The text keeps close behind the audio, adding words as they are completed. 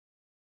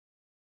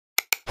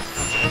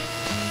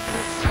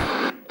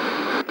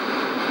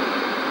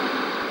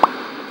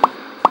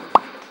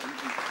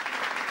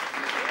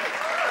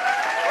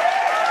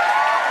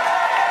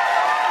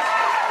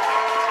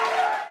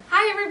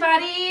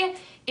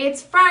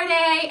it's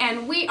Friday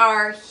and we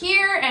are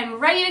here and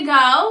ready to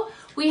go.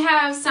 We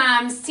have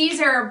some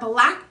Siser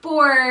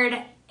Blackboard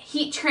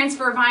heat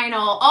transfer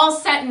vinyl all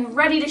set and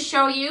ready to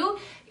show you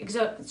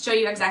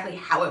exactly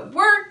how it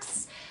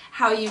works,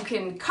 how you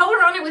can color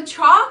on it with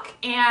chalk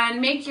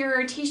and make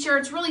your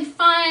t-shirts really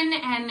fun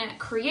and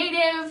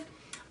creative.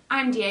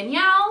 I'm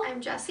Danielle.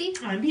 I'm Jessie.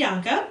 I'm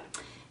Bianca.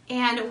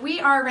 And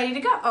we are ready to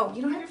go. Oh,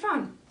 you don't have your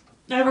phone.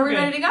 No, Are we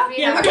ready to go?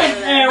 Yeah, we're good.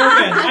 Yeah, we're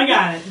good. I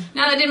got it.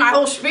 Now that I did my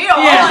whole spiel,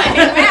 Yeah. like,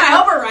 man, I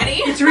hope we're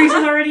ready.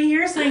 Teresa's already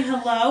here saying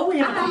hello. We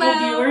have a couple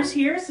Hello. viewers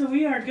here, so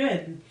we are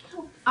good.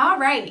 All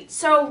right.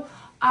 So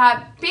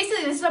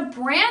basically, this is a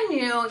brand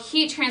new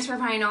heat transfer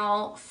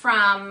vinyl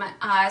from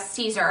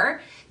Siser.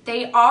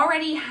 They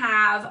already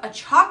have a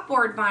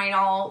chalkboard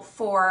vinyl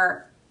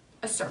for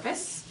a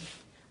surface,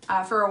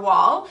 for a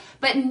wall,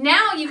 but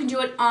now you can do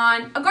it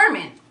on a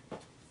garment.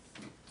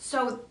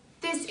 So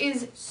this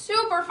is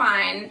super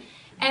fun.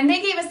 And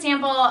they gave a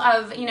sample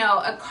of,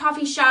 a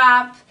coffee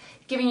shop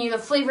giving you the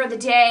flavor of the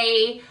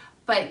day,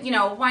 but,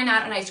 why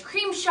not an ice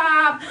cream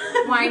shop?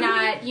 Why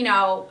not,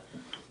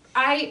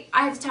 I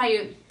have to tell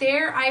you,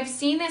 I've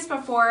seen this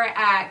before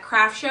at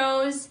craft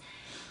shows.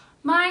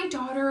 My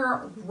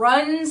daughter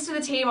runs to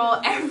the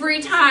table every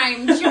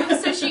time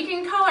just so she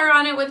can color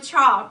on it with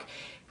chalk.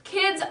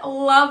 Kids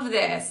love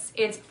this.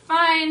 It's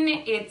fun.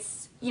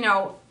 It's,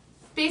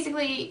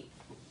 basically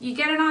you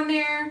get it on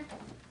there.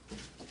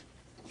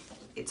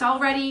 It's all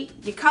ready.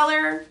 You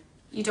color.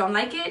 You don't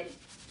like it.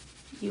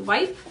 You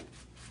wipe.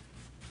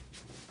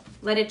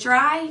 Let it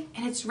dry,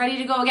 and it's ready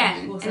to go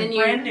again. Looks and like then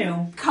you brand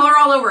new. color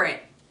all over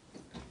it,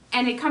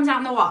 and it comes out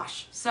in the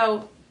wash.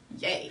 So,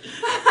 yay!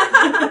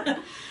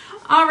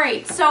 All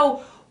right,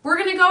 so we're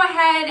gonna go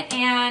ahead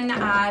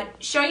and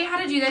show you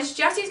how to do this.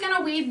 Jessie's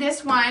gonna weed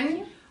this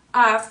one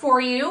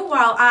for you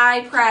while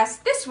I press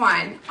this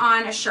one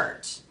on a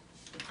shirt.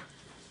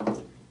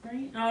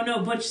 Oh no,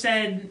 Butch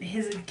said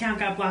his account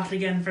got blocked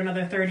again for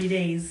another 30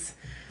 days.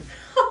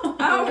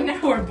 Oh no.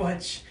 Poor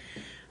Butch.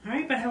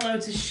 Alright, but hello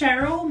to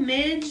Cheryl,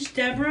 Midge,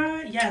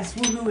 Deborah. Yes,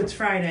 woohoo, it's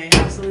Friday.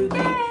 Absolutely.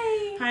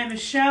 Yay. Hi,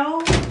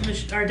 Michelle.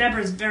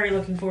 Deborah's very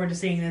looking forward to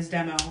seeing this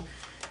demo.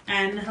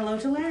 And hello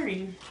to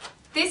Larry.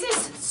 This is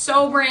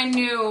so brand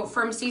new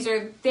from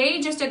Siser. They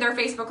just did their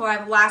Facebook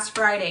Live last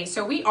Friday,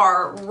 so we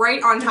are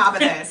right on top of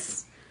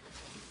this.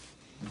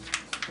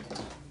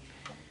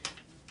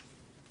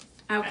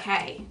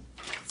 Okay,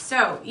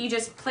 so you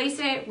just place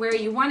it where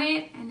you want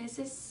it, and is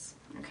this,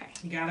 okay.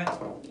 You got it?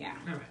 Yeah,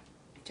 Alright.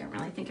 I don't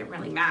really think it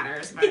really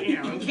matters, but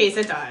in case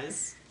it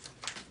does.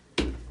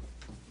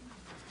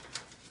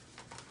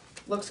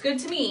 Looks good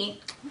to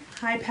me.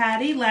 Hi,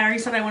 Patty. Larry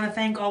said, I want to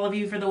thank all of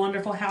you for the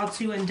wonderful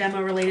how-to and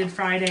demo-related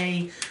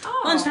Friday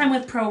lunchtime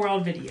with Pro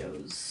World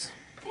videos.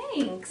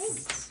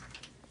 Thanks.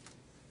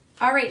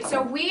 All right,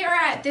 so we are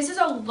at, this is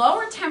a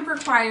lower temp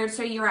required,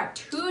 so you're at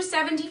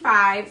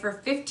 275 for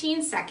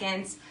 15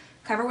 seconds.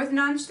 Cover with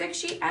non-stick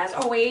sheet as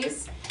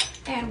always,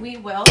 and we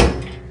will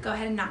go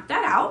ahead and knock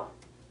that out.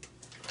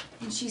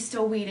 And she's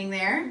still weeding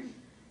there.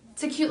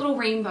 It's a cute little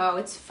rainbow.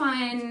 It's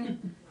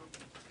fun.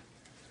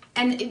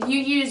 And you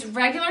use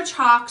regular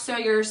chalk, so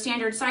your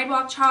standard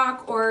sidewalk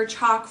chalk or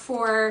chalk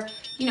for,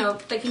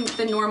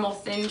 the normal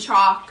thin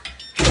chalk.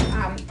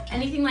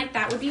 Anything like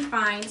that would be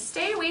fine.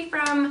 Stay away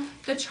from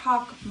the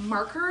chalk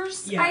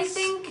markers, yes. I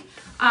think.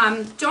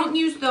 Don't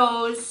use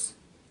those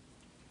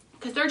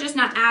because they're just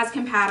not as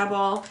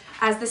compatible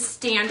as the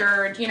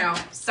standard,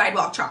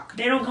 sidewalk chalk.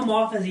 They don't come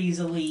off as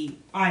easily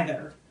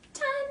either.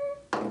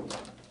 Done.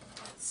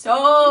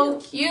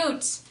 So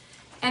cute.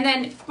 And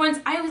then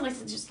I always like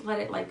to just let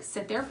it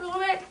sit there for a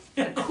little bit,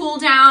 let it cool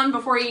down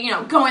before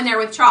you, go in there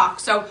with chalk.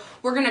 So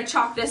we're going to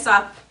chalk this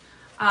up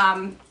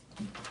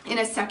in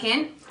a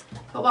second.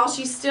 But while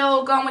she's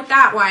still going with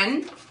that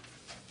one,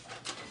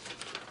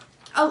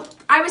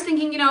 I was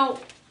thinking,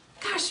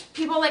 gosh,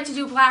 people like to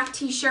do black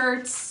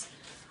t-shirts.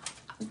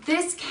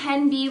 This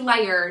can be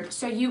layered,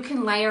 so you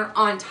can layer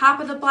on top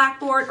of the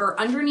blackboard or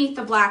underneath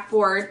the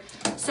blackboard.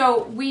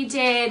 So we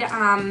did,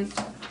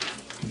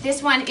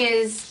 this one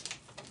is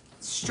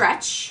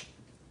stretch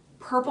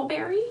purple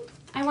berry,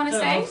 I want to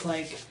say. Looks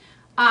like.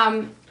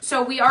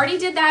 So we already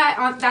did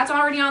that. That's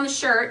already on the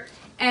shirt.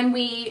 And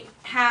we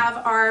have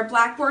our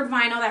blackboard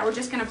vinyl that we're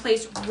just going to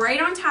place right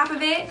on top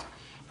of it.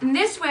 And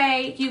this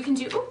way you can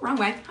do, oh, wrong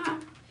way.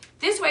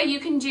 This way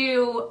you can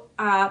do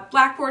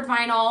blackboard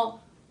vinyl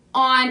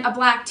on a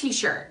black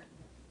t-shirt.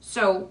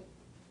 So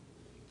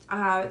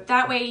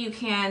that way you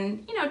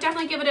can,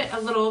 definitely give it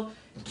a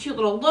cute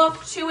little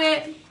look to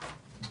it.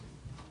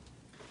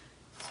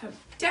 So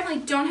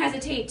definitely don't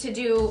hesitate to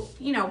do,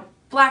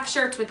 black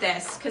shirts with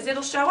this because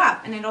it'll show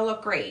up and it'll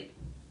look great.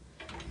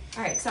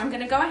 All right, so I'm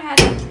going to go ahead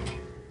and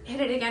hit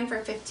it again for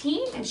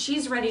 15, and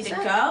she's ready to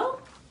go.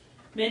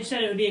 Midge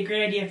said it would be a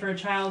great idea for a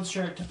child's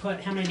shirt to put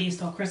How Many Days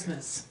Till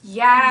Christmas.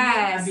 Yes.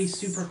 That'd be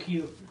super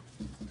cute.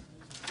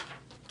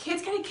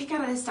 Kids get a kick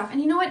out of this stuff.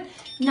 And you know what?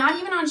 Not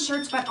even on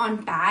shirts, but on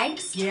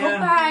bags. Yeah.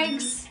 Tote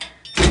bags.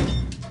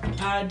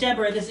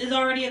 Deborah, this is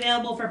already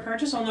available for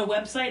purchase on their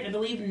website. I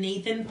believe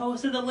Nathan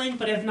posted the link,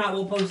 but if not,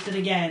 we'll post it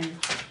again.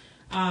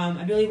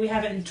 I believe we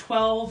have it in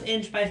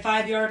 12-inch by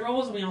 5-yard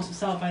rolls, and we also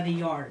sell it by the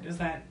yard. Is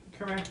that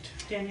correct,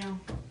 Danielle?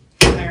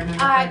 If I remember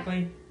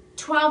correctly.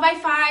 12 by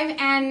 5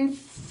 and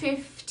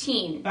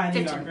 15. By the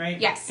 15. yard, right?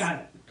 Yes.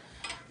 Got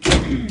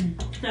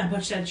it.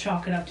 Butch said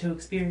chalk it up to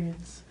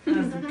experience.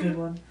 That's a good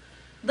one.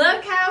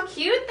 Look how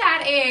cute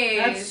that is.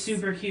 That's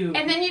super cute.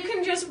 And then you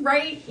can just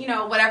write,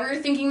 whatever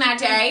you're thinking that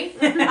day,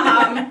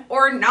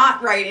 or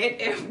not write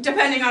it,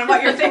 depending on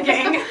what you're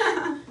thinking.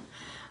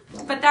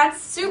 But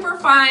that's super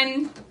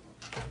fun.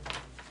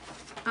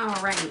 All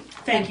right.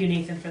 Thank you,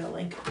 Nathan, for the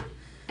link.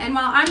 And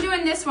while I'm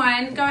doing this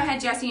one, go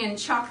ahead, Jessie, and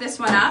chalk this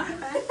one up.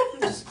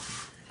 Just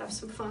have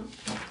some fun.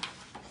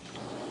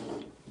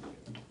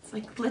 It's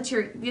like let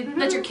your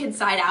kid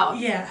side out.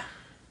 Yeah.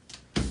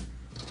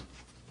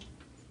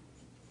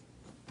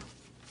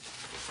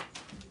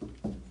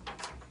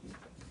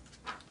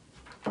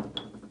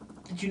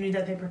 Did you need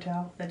that paper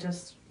towel that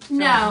just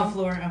fell on the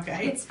floor?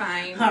 Okay. It's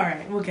fine. All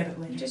right, we'll get it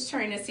later. I'm just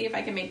trying to see if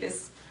I can make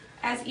this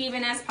as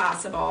even as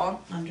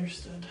possible.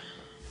 Understood.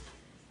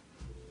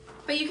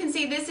 But you can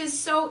see this is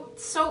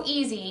so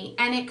easy,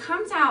 and it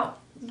comes out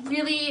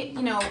really,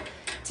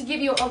 to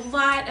give you a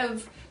lot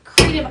of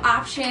creative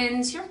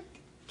options. Your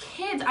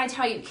kids, I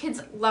tell you,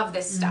 kids love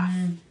this stuff.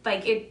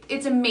 Like,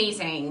 it's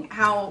amazing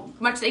how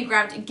much they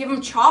grab. Give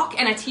them chalk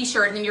and a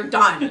t-shirt, and then you're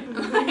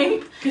done.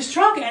 Because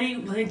chalk, to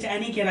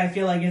any kid, I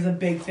feel like, is a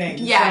big thing.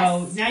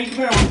 Yes. So now you can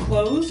put it on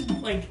clothes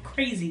like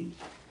crazy.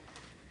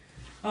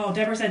 Oh,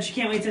 Deborah said she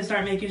can't wait to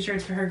start making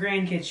shirts for her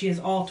grandkids. She has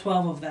all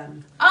 12 of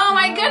them. Oh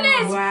my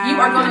goodness! Wow. You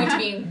are going to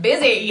be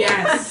busy.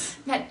 Yes.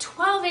 That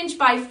 12-inch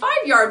by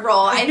 5-yard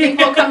roll, I think,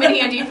 will come in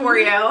handy for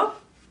you.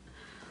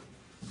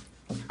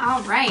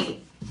 All right.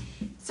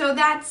 So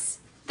that's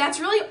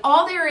really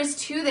all there is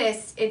to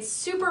this. It's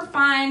super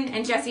fun,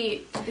 and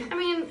Jessie, I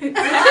mean,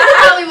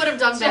 I probably would have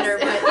done better,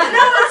 but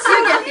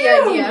you get the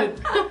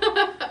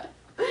idea.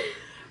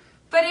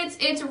 But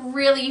it's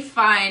really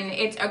fun.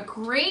 It's a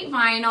great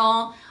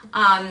vinyl.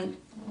 And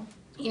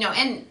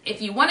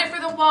if you want it for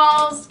the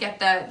walls, get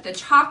the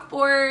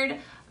chalkboard,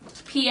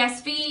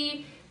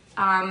 PSV,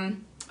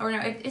 or no,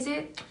 is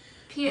it?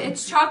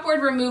 It's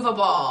chalkboard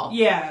removable.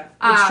 Yeah,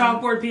 it's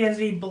chalkboard,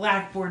 PSV,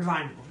 Blackboard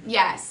vinyl.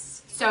 Yes.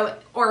 So,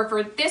 or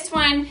for this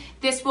one,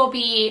 this will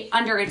be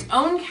under its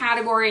own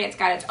category. It's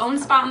got its own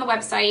spot on the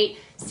website.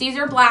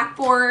 Siser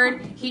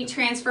Blackboard, heat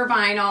transfer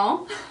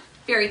vinyl.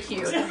 Very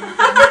cute.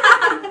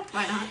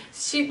 Why not?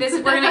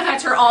 We're gonna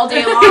catch her all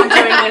day long doing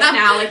this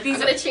now. Like I'm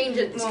gonna change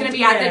it. It's gonna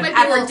be at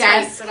her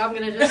desk, but I'm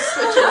gonna just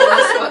switch it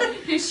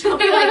on this one. She'll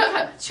be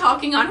like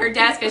chalking on her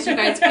desk as you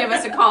guys give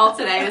us a call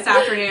this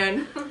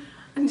afternoon,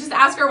 and just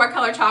ask her what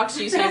color chalk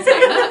she's using.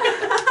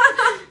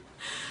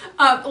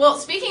 Well,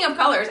 speaking of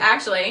colors,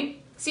 actually,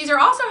 Siser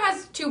also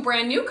has 2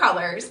 brand new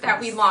colors that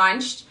we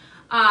launched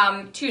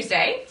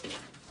Tuesday.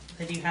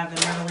 That you have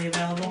them readily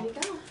available.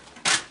 There you go.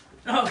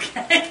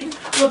 Okay.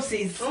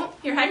 Whoopsies. Oh,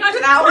 you're hanging on to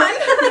that one.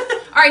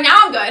 All right,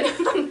 now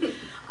I'm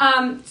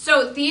good.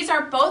 So these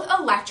are both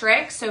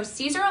electric. So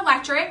Siser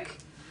Electric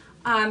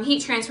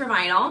heat transfer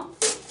vinyl.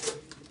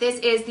 This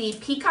is the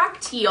Peacock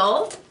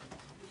Teal.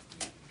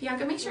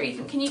 Bianca, make sure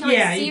you can you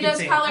see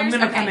those colors? I'm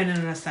going to come in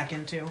a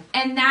second, too.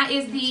 And that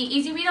is the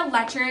Easy Read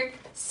Electric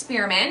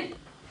Spearmint.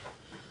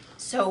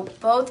 So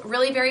both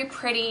really very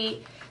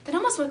pretty. That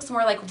almost looks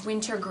more like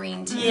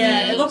wintergreen to me.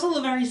 Yeah, it looks a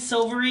little very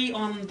silvery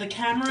on the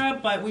camera,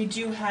 but we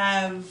do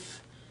have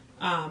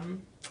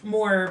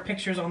more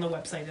pictures on the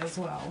website as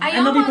well.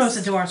 And they'll be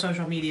posted to our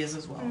social medias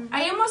as well.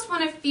 I almost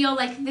want to feel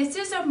like this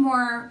is a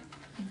more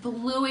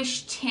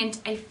bluish tint,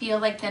 I feel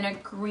like, than a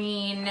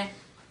green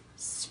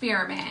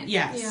spearmint.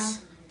 Yes. Yeah.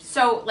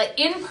 So, like,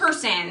 in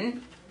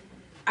person,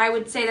 I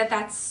would say that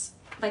that's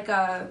like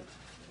a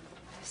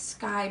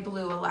sky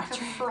blue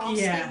electric. A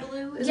frosty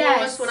blue is Yes.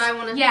 almost what I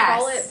want to Yes.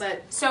 call it,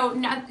 but So,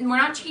 we're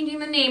not changing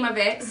the name of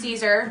it,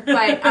 Siser,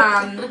 but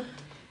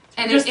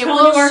and Just it telling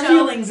will you our show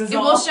feelings is it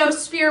all. will show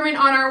spearmint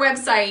on our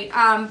website.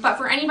 But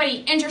for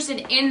anybody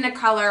interested in the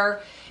color,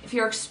 if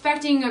you're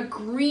expecting a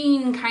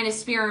green kind of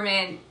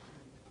spearmint,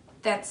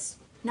 that's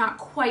not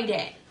quite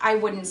it. I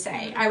wouldn't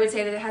say. I would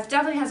say that it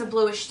definitely has a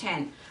bluish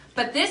tint.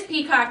 But this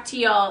Peacock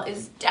Teal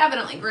is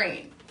definitely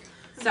green.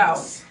 So,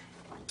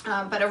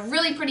 but a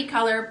really pretty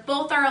color.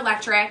 Both are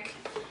electric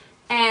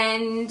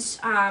and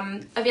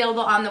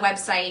available on the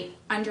website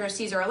under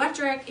Siser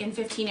Electric in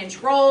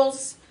 15-inch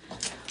rolls.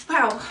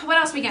 Wow, what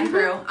else are we getting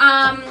through?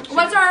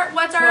 What's our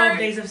 12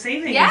 days of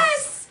savings.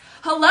 Yes.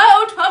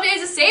 Hello, 12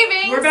 days of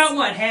savings. We're about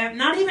what?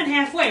 Not even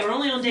halfway. We're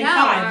only on day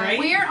 5, right?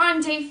 We're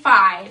on day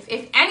 5.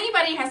 If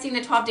anybody has seen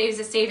the 12 days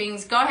of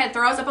savings, go ahead,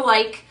 throw us up a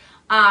like.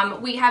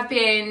 We have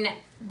been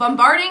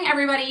bombarding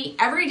everybody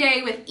every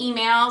day with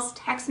emails,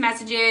 text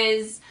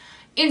messages,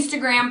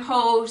 Instagram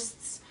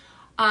posts.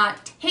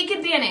 Take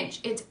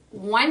advantage. It's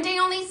 1 day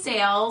only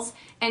sales,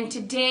 and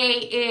today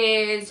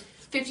is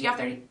 50 off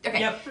 30. Okay.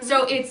 Yep.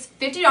 So it's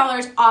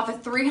 $50 off a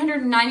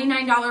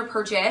 $399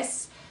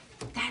 purchase.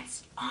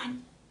 That's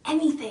on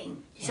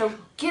anything. So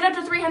get up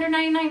to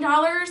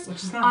 $399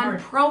 Which is not on hard.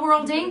 Pro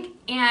World Ink,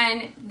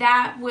 and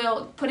that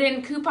will put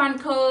in coupon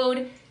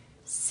code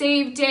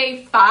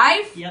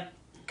SAVEDAY5. Yep.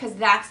 Because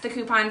that's the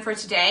coupon for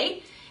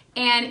today,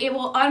 and it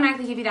will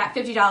automatically give you that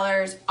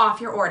 $50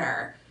 off your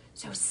order.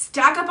 So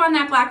stock up on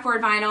that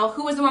Blackboard vinyl.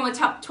 Who was the one with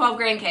 12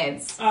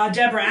 grandkids?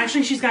 Deborah.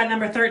 Actually, she's got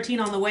number 13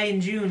 on the way in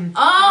June.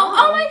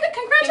 Oh my god,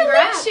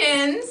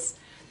 congratulations.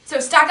 So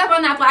stock up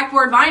on that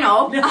Blackboard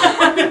vinyl,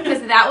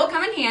 because that will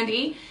come in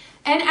handy.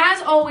 And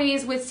as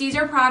always with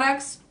Siser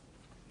products,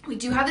 we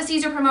do have the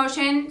Siser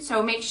promotion,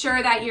 so make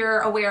sure that you're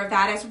aware of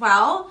that as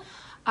well.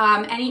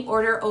 Any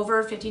order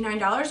over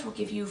 $59 will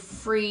give you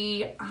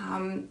free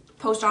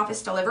post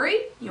office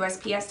delivery,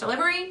 USPS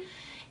delivery,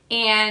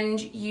 and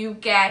you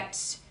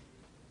get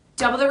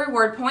double the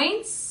reward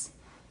points.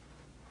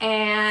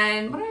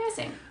 And what am I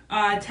missing?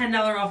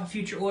 $10 off a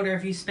future order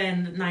if you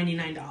spend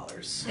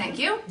 $99. Thank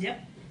you.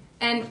 Yep.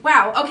 And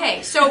wow,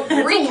 okay, so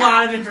That's a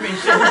lot of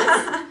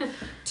information.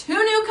 2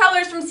 new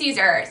colors from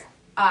Siser.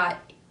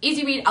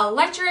 Easy Read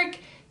Electric,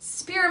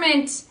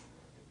 Spearmint,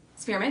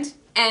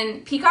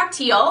 and Peacock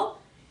Teal.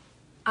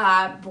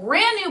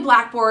 Brand new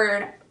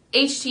Blackboard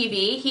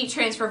HTV, heat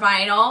transfer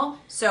vinyl.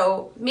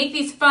 So make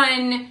these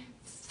fun,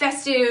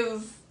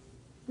 festive,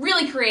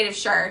 really creative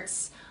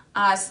shirts.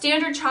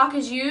 Standard chalk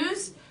is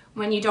used.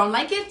 When you don't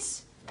like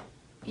it,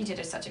 you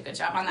did such a good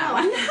job on that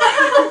one.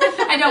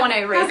 I don't want to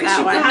erase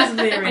that one.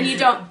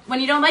 When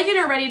you don't like it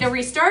or ready to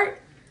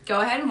restart,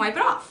 go ahead and wipe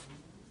it off.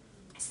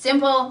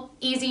 Simple,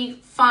 easy,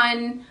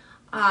 fun.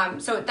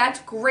 So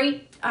that's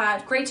great,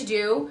 great to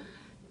do.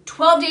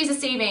 12 days of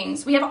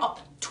savings. We have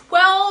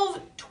 12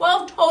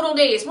 total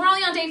days. We're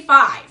only on day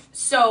 5.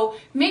 So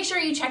make sure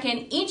you check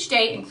in each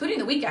day, including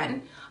the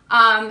weekend,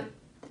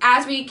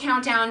 as we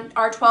count down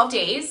our 12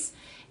 days,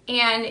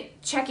 and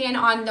check in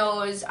on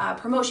those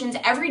promotions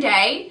every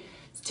day.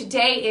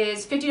 Today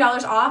is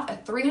 $50 off a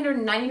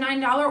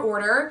 $399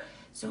 order.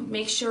 So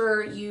make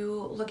sure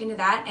you look into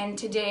that. And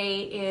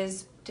today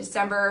is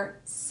December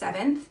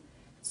 7th.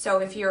 So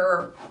if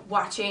you're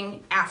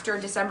watching after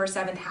December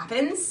 7th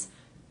happens,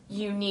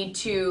 you need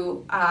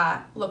to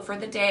look for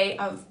the day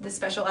of the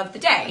special of the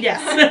day.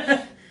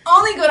 Yes.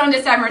 Only good on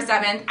December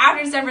 7th.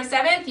 After December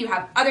 7th, you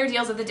have other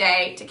deals of the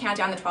day to count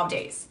down the 12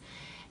 days.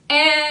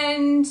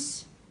 And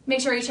make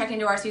sure you check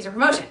into our Siser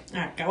promotion. All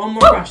right, got one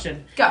more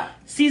question. Go.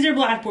 Siser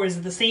Blackboard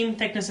is the same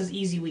thickness as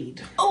Easy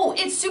Weed. Oh,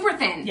 it's super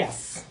thin.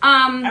 Yes.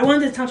 I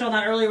wanted to touch on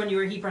that earlier when you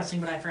were heat pressing,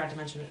 but I forgot to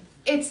mention it.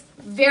 It's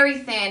very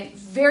thin,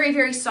 very,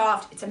 very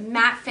soft. It's a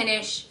matte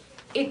finish.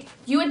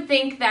 You would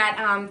think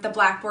that the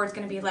Blackboard is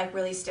going to be like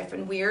really stiff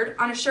and weird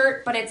on a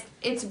shirt, but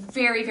it's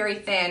very, very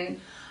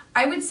thin.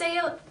 I would say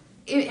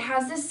it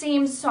has the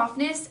same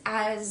softness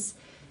as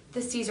the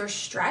Siser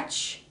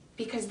Stretch,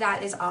 because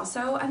that is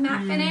also a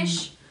matte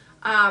finish.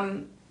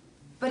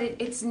 But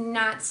it's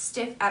not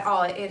stiff at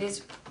all. It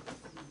is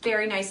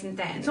very nice and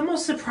thin. It's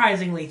almost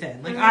surprisingly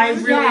thin. Like, I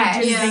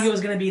really didn't think it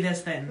was going to be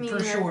this thin,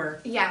 for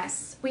sure.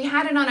 Yes. We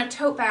had it on a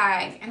tote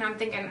bag, and I'm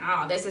thinking,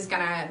 oh, this is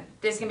gonna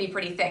be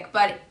pretty thick.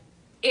 But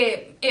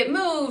it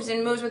moves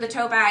and moves with the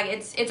tote bag.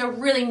 It's a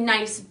really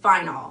nice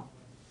vinyl.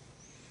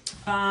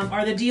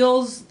 Are the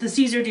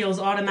Siser deals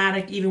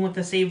automatic even with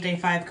the Save Day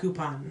 5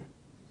 coupon?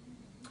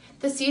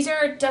 The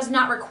Siser does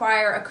not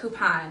require a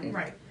coupon.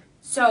 Right.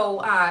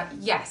 So,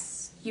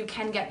 yes, you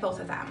can get both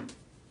of them.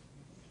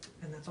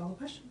 And that's all the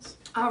questions.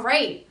 All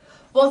right.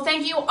 Well,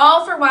 thank you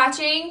all for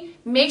watching.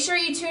 Make sure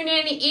you tune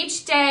in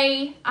each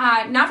day,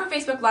 not for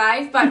Facebook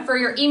Live, but for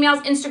your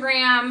emails,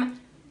 Instagram,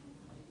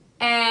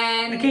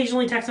 and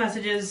occasionally text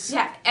messages.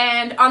 Yeah,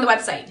 and on the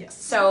website. Yes.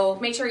 So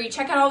make sure you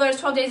check out all those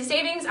 12 days of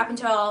savings up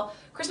until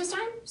Christmas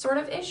time, sort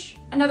of ish.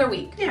 Another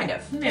week, kind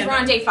of. Because we're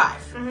on day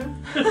 5.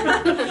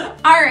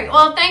 All right.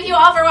 Well, thank you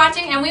all for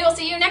watching, and we will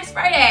see you next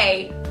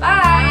Friday.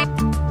 Bye.